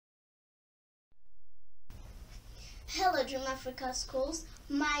Hello Dream Africa Schools.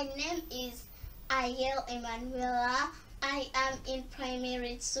 My name is Ayal Emmanuela. I am in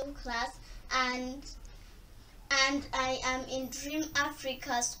primary 2 class and I am in Dream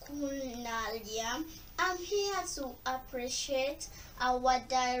Africa School Nalia. I'm here to appreciate our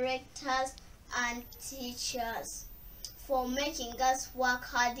directors and teachers for making us work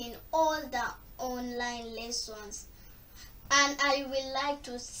hard in all the online lessons. And I would like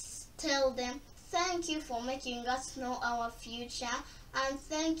to tell them thank you for making us know our future, and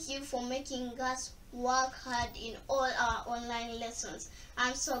thank you for making us work hard in all our online lessons.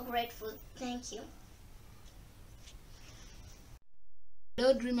 I'm so grateful. Thank you.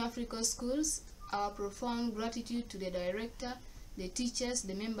 Hello Dream Africa Schools. Our profound gratitude to the director, the teachers,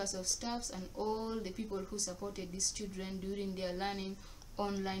 the members of staffs, and all the people who supported these children during their learning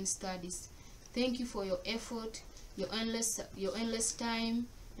online studies. Thank you for your effort, your endless time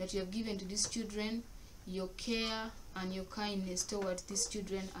that you have given to these children, your care and your kindness towards these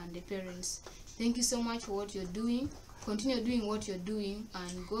children and the parents. Thank you so much for what you're doing. Continue doing what you're doing,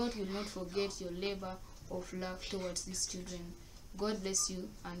 and God will not forget your labor of love towards these children. God bless you,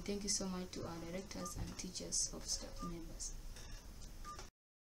 and thank you so much to our directors and teachers of staff members.